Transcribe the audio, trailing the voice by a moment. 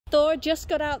Thor just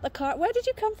got out the car. Where did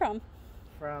you come from?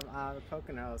 From the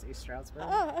Poconos, East Stroudsburg.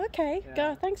 Oh, okay. Yeah.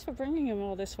 God, thanks for bringing him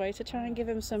all this way to try and give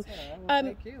him some. Well,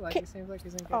 thank you. Like, he seems like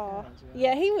he's in good hands.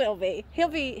 Yeah, he will be. He'll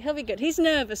be good. He's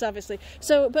nervous, obviously.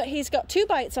 So, but he's got 2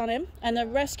 bites on him, and the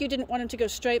rescue didn't want him to go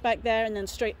straight back there and then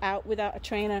straight out without a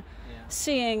trainer.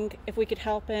 Seeing if we could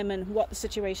help him and what the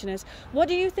situation is. What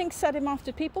do you think set him off?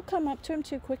 Did people come up to him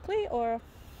too quickly, or?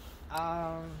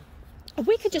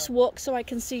 We could just walk so I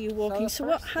can see you walking. So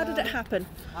what? How did it happen?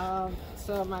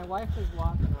 So my wife was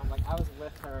walking on, like I was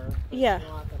with her. But Yeah. She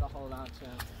wanted to hold on to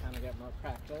him to kind of get more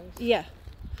practice. Yeah.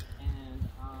 And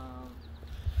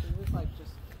he was like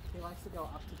he likes to go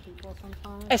up to people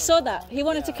sometimes. I saw that. He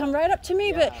wanted to come right up to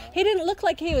me, but he didn't look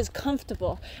like he was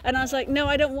comfortable. And I was like, no,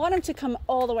 I don't want him to come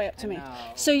all the way up to me.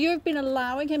 So you've been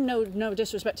allowing him, no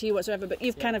disrespect to you whatsoever, but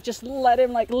you've kind of just let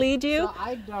him like lead you, So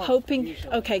I don't hoping.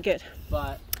 Usually, okay, good.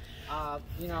 But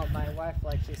you know, my wife,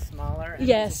 like, she's smaller. And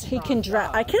yes, he can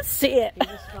drive. I can see it.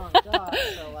 He's a strong dog,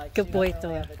 so like, good boy,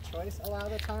 Thor. Have a choice a lot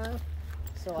of the time.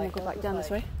 So like, go back down this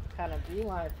way. Kind of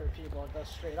beeline for people, go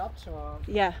straight up to him.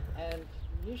 Yeah. And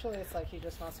usually it's like he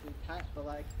just wants to be pet, but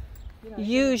like, you know,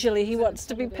 usually he he's wants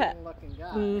to be pet. Looking guy,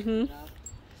 Mm-hmm. you know?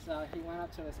 So he went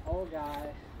up to this old guy,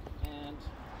 and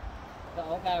the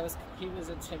old guy was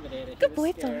intimidated. Good he boy,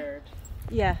 was scared.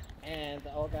 Yeah. And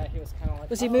the old guy, he was kind of like,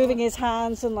 was he moving his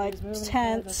hands and like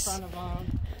tense? In front of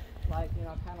him, like, you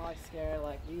know, kind of like scared,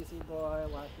 like easy boy,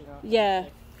 like, you know. Yeah.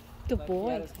 Like, good like boy.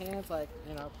 He had his hands like,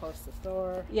 you know, close to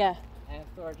Thor. Yeah. And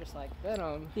Thor just like bit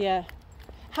him. Yeah.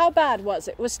 How bad was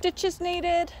it? Was stitches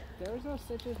needed? There was no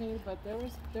stitches needed, but there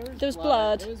was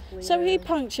blood. It was bleeding. So he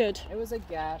punctured. It was a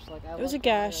gash. Like it was a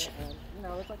gash. And, you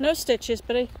know, it was like no stitches,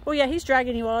 but oh yeah, he's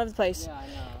dragging you all over the place. Yeah, I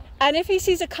know. And if he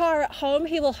sees a car at home,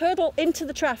 he will hurtle into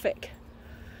the traffic.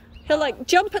 He'll like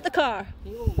jump at the car.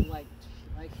 He will like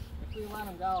if we let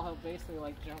him go, he'll basically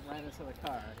like jump right into the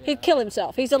car. Yeah. He'd kill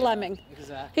himself. He's a lemming.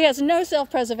 Exactly. He has no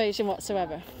self-preservation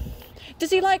whatsoever. Does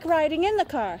he like riding in the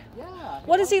car? Yeah.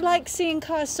 What does he like seeing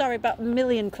cars? Sorry about a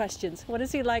million questions. What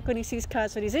does he like when he sees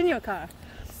cars when he's in your car?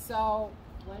 So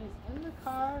when he's in the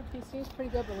car, he seems pretty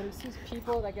good, but when he sees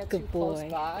people that get too close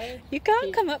by, you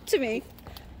can't come up to me.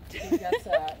 He gets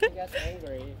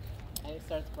angry and he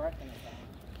starts barking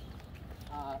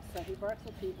at them. So he barks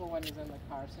at people when he's in the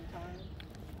car sometimes.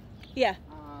 Yeah.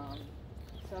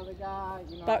 So the guy,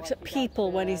 you know, barks like at people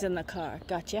when he's in the car.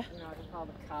 Gotcha. You know, he called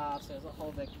the cops. There's a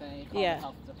whole big thing. He called the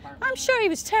health department. I'm sure he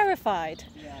was terrified.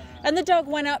 Yeah. And the dog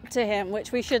went up to him,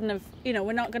 which we shouldn't have. You know,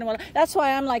 we're not going to. That's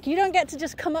why I'm like, you don't get to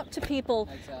just come up to people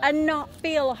and not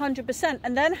feel 100%,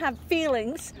 and then have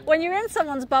feelings when you're in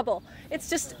someone's bubble. It's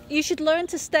just you should learn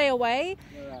to stay away.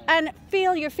 And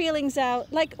feel your feelings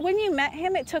out. Like when you met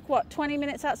him, it took what 20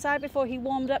 minutes outside before he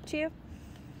warmed up to you.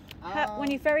 When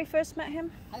you very first met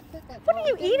him? What are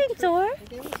you eating, Thor?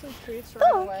 They gave us some treats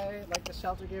right away. Like the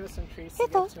shelter gave us some treats to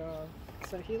give to him.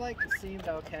 So he like seemed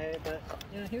okay, but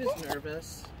you know he was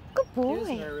nervous. Good boy. He was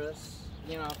nervous.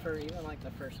 You know, for even like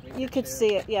the first week. You could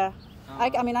see it, yeah.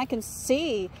 I mean, I can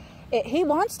see it. He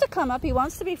wants to come up. He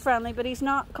wants to be friendly, but he's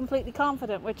not completely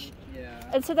confident.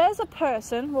 And so there's a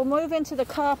person. We'll move into the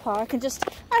car park and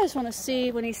I just want to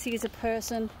see when he sees a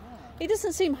person. He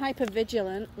doesn't seem hyper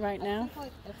vigilant right now.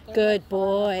 Good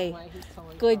boy.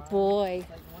 Good boy.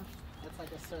 It's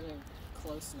like a certain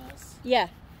closeness. Yeah.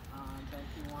 Then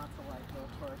he wants to like go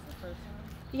towards the person.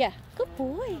 Yeah. Good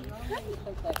boy. You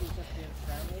think like he's just being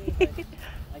friendly, but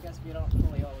I guess we don't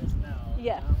fully always know.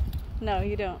 Yeah. You know? No,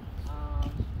 you don't.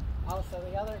 Also,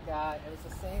 the other guy, it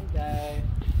was the same day.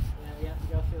 You know, we have to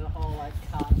go through the whole like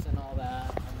cops and all that,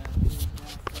 and then he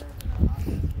went in our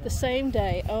office. The same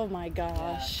day. Oh my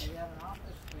gosh. Yeah, so we have an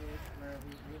office space where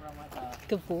we run like a.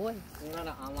 Good boy. We run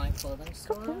an online clothing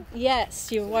store.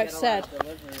 Yes, your wife said.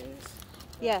 Deliveries.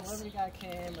 Yes. The delivery guy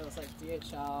came. It was like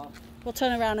DHL. We'll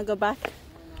turn around and go back.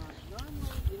 And,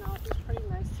 normally, you know, he's pretty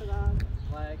nice to them.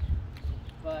 Like,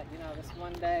 but you know, this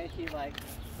one day he like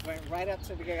went right up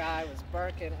to the guy, was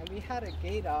barking, and we had a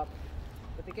gate up,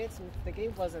 but the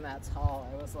gate wasn't that tall.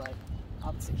 It was like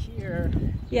up to here.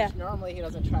 Yeah. Normally he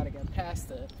doesn't try to get past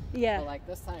it. Yeah. But like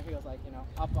this time he was like, you know,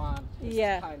 up on his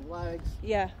hind legs.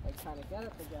 Yeah. Like trying to get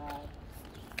at the guy.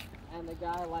 And the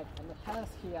guy, like in the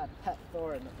past, he had pet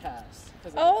Thor in the past.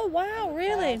 Oh wow,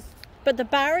 really? But the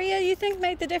barrier, you think,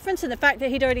 made the difference, and the fact that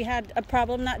he'd already had a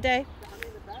problem that day? I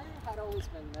mean, the barrier had always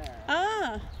been there.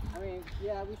 Ah. I mean,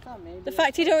 yeah, we thought maybe... The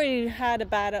fact he'd already had a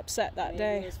bad upset that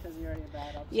day. Maybe it's because he already had a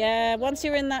bad upset. Yeah, once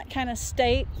you're in that kind of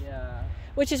state. Yeah.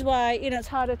 Which is why, you know, it's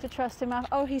harder to trust him.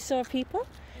 Oh, he saw people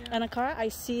and a car. I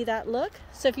see that look.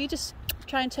 So if you just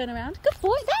try and turn around. Good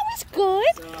boy. That was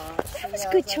good. That was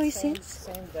good choices.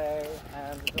 Same day,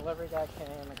 and the delivery guy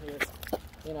came, and he was,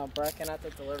 you know, barking at the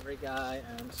delivery guy,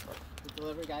 and the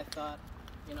delivery guy thought,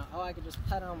 you know, oh, I could just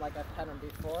pet him like I pet him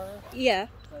before. Yeah.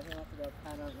 So he went to go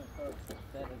pet him, and Thor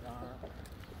bit his arm.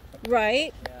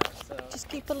 Right. Yeah, so. Just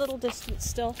keep a little distance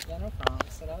still. Yeah, no problem.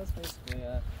 So that was basically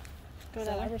it. Go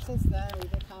So ever since then,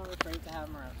 we've been kind of afraid to have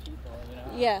him around people, you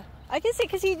know? Yeah. I can see,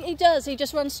 because he does. He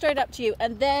just runs straight up to you,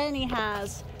 and then he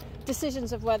has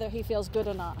decisions of whether he feels good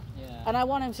or not. Yeah. And I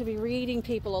want him to be reading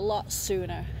people a lot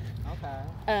sooner.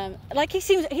 Okay. Like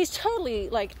he's totally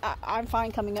like, I'm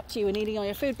fine coming up to you and eating all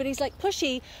your food, but he's like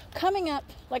pushy, coming up,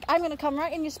 like I'm going to come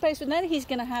right in your space, and then he's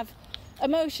going to have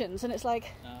emotions, and it's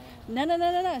like,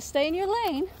 no, stay in your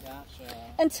lane. Gotcha.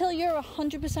 Until you're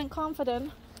 100%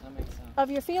 confident That makes sense. of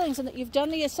your feelings and that you've done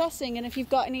the assessing, and if you've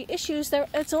got any issues there,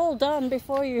 it's all done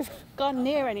before you've gone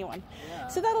near anyone. Yeah.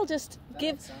 So that'll just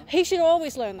give, makes sense. he should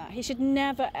always learn that. He should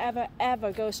never, ever,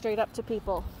 ever go straight up to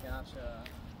people. Gotcha.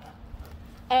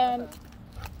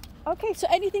 Okay, so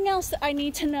anything else that I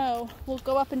need to know? We'll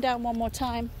go up and down one more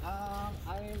time. I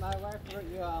mean, my wife wrote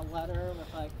you a letter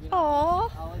with, like, you know,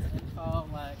 Aww. all his info,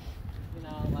 like, you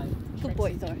know, like Good tricks boy,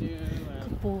 he Thor. can do, and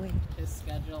Good boy. his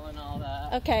schedule and all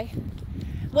that. Okay.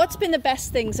 What's been the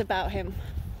best things about him?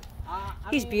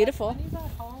 He's beautiful. Like, when he's at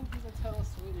home, he's a total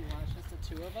sweetie. When it's just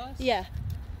the two of us. Yeah.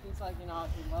 He's like, you know,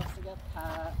 he loves to get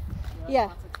pet. He always Yeah.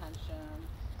 wants attention.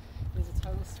 He's a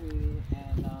total sweetie,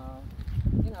 and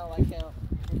you know, like we'll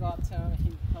go up to him,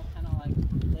 he'll kind of like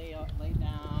lay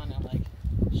down and like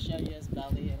show you his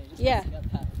belly, and he just wants to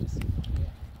get pet, which is super cute.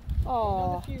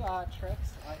 Oh. A few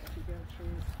tricks, like if you give him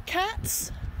trees.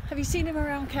 Cats? Have you seen him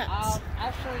around cats?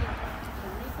 Actually, the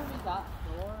reason we got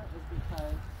Thor is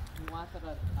because we wanted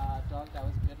a dog that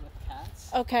was good with cats.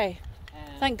 Okay.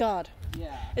 And Thank God.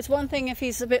 yeah. It's one thing if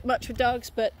he's a bit much with dogs,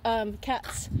 but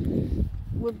cats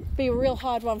would be a real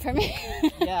hard one for me.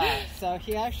 Yeah. So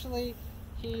he actually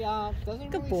doesn't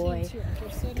Good really boy. seem too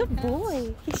interested Good in cats.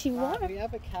 boy. Yes, you are. We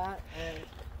have a cat, and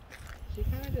she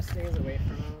kind of just stays away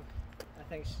from him. I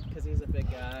think because he's a big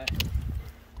guy.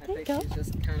 I There you think go. she's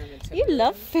just kind of You intimidated.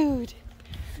 love food.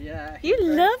 Yeah. You he's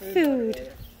very love food.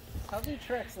 motivated. He'll do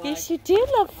tricks like. Yes, you do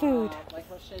love food. Like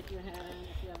he'll shake your hand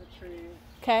if you have a treat.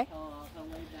 Okay. He'll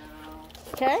lay down.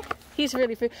 Okay. He's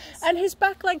really food. And his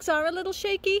back legs are a little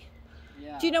shaky.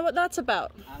 Yeah. Do you know what that's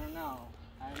about? I don't know.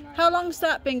 I have no How idea. long's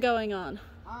that been going on?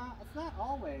 It's not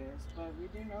always, but we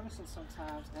do notice it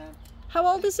sometimes. And How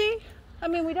old is he? I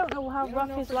mean, we don't know how we rough don't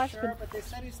know his for life's sure, been. but they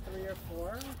said he's 3 or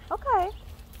 4. Okay.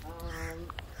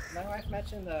 My wife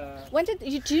mentioned the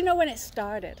Do you know when it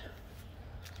started?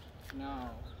 no.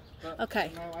 But Okay.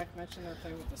 My wife mentioned the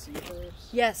thing with the seizures.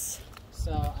 Yes.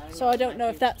 So I don't know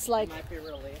if that's like might be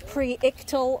related.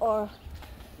 pre-ictal or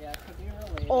Yeah, it could be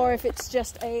related. or if it's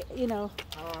just a, he had his blood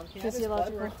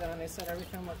physiological. work done. They said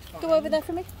everything looked fine. Go over there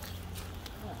for me.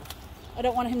 I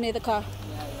don't want him near the car.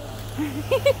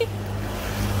 Yeah.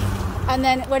 And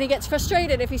then when he gets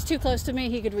frustrated, if he's too close to me,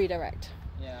 he could redirect.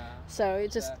 Yeah. So you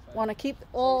just Exactly. want to keep So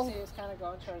all. you see, it's kind of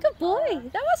going towards Good the car. boy.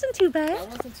 That wasn't too bad. That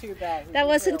wasn't too bad. That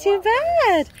wasn't Usually a too lot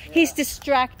bad. worse. He's Yeah.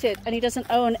 distracted and he doesn't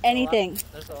own anything.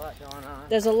 There's a lot going on.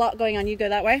 There's a lot going on. You go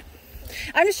that way.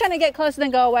 I'm just trying to get close and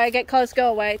then go away, get close, go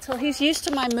away, till he's used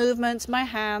to my movements, my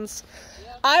hands.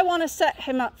 I want to set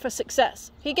him up for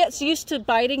success. He gets used to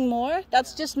biting more.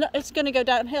 That's just not, it's going to go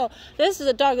downhill. This is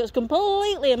a dog that's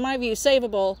completely, in my view,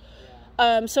 savable.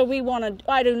 So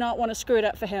I do not want to screw it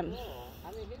up for him.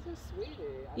 I mean, he's a sweetie.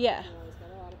 Yeah. He's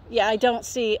got a lot of Yeah, I don't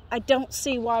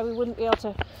see why we wouldn't be able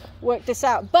to work this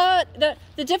out. But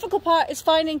the difficult part is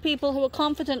finding people who are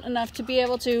confident enough to be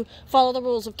able to follow the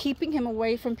rules of keeping him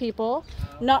away from people,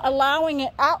 not allowing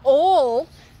it at all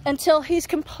until he's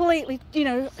completely,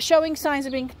 showing signs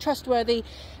of being trustworthy,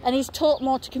 and he's taught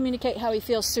more to communicate how he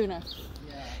feels sooner.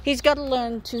 Yeah. He's got to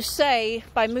learn to say,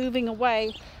 by moving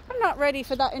away, I'm not ready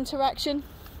for that interaction.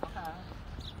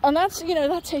 And that's,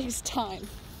 that takes time.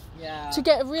 Yeah. To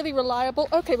get a really reliable,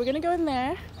 okay, we're going to go in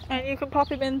there, and you can pop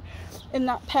him in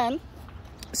that pen.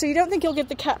 So you don't think you'll give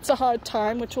the cats a hard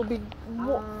time, which will be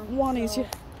one easier.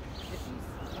 If you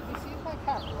see my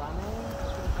cat running,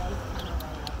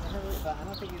 but I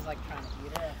don't think he's like trying to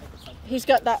eat her. I think it's like He's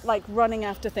got that like running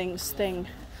after things thing.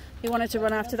 He wanted to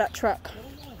run after that truck.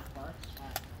 he doesn't like bark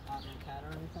at my cat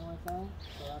or anything like that.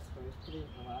 So that's good. He's pretty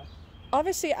relaxed.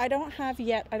 Obviously, I don't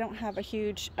have a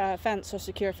huge fence or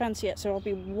secure fence yet, so I'll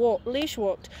be leash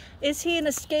walked. Is he an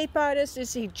escape artist?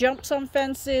 Is he jumps on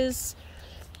fences?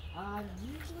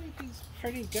 Usually he's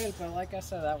pretty good, but like I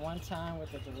said, that one time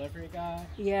with the delivery guy.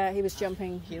 Yeah, he was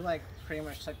jumping. He like pretty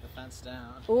much took the fence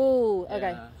down. Ooh,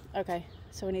 okay, Yeah. okay.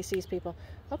 So when he sees people,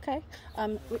 okay.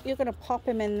 You're gonna pop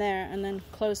him in there and then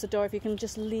close the door. If you can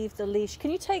just leave the leash.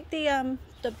 Can you take the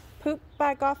poop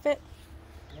bag off it?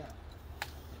 Yeah.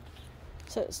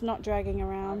 So it's not dragging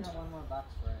around. I got one more box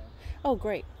for you. Oh,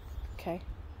 great. Okay.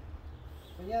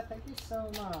 But yeah, thank you so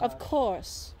much. Of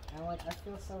course. And like, I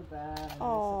feel so bad.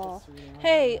 Oh,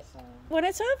 hey, when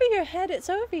it's over your head, it's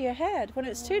over your head. When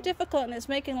it's Yeah. too difficult and it's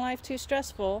making life too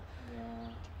stressful, Yeah.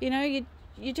 you know,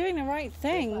 you're doing the right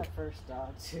thing. It's my first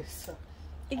dog too, so.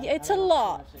 It's I a don't have too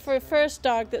lot much for a experience. first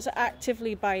dog that's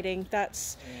actively biting.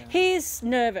 That's he's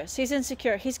nervous, he's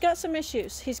insecure, he's got some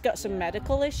issues, he's got some Yeah.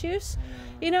 medical issues, I know.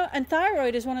 you know. And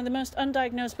thyroid is one of the most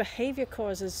undiagnosed behavior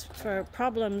causes for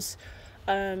problems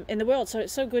in the world. So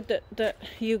it's so good that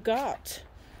you got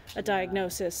a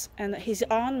diagnosis and that he's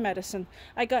on medicine.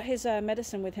 I got his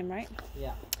medicine with him, right?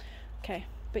 Yeah. Okay,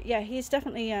 but yeah, he's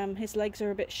definitely his legs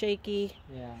are a bit shaky.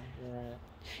 Yeah, you're right.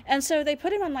 And so they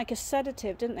put him on like a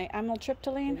sedative, didn't they? They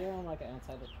Amytryptyline. do on like an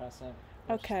antidepressant.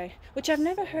 Okay, which I've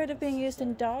never heard of being used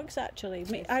in dogs, actually.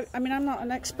 I mean, I'm not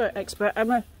an expert.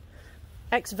 I'm a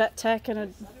ex-vet tech and a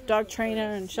dog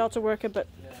trainer and shelter worker, but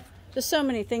Yeah. there's so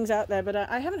many things out there, but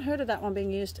I haven't heard of that one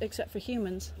being used except for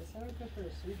humans. It's not good for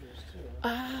seizures too.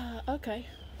 Ah, okay.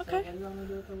 So Okay. what do you want me to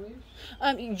do with the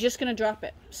leash? You're just going to drop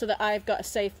it so that I've got a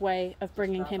safe way of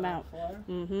bringing Drop him it on out. the floor?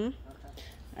 Mm-hmm. Okay.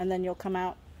 And then you'll come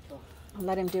out Cool. and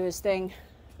let him do his thing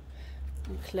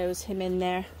and close him in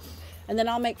there. And then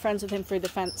I'll make friends with him through the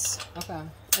fence Okay.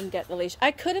 and get the leash.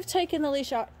 I could have taken the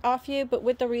leash off you, but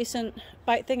with the recent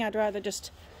bite thing, I'd rather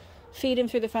just feed him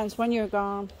through the fence when you're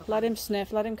gone, let him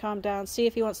sniff, let him calm down, see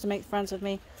if he wants to make friends with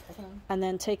me, Okay. and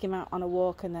then take him out on a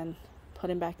walk and then put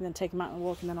him back and then take him out on a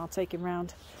walk and then I'll take him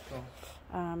round Cool.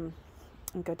 and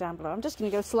go down below. I'm just going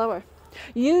to go slower.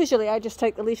 Usually I just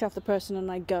take the leash off the person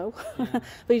and I go, Yeah.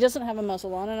 but he doesn't have a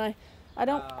muzzle on, and I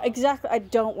don't Oh. exactly, I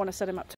don't want to set him up to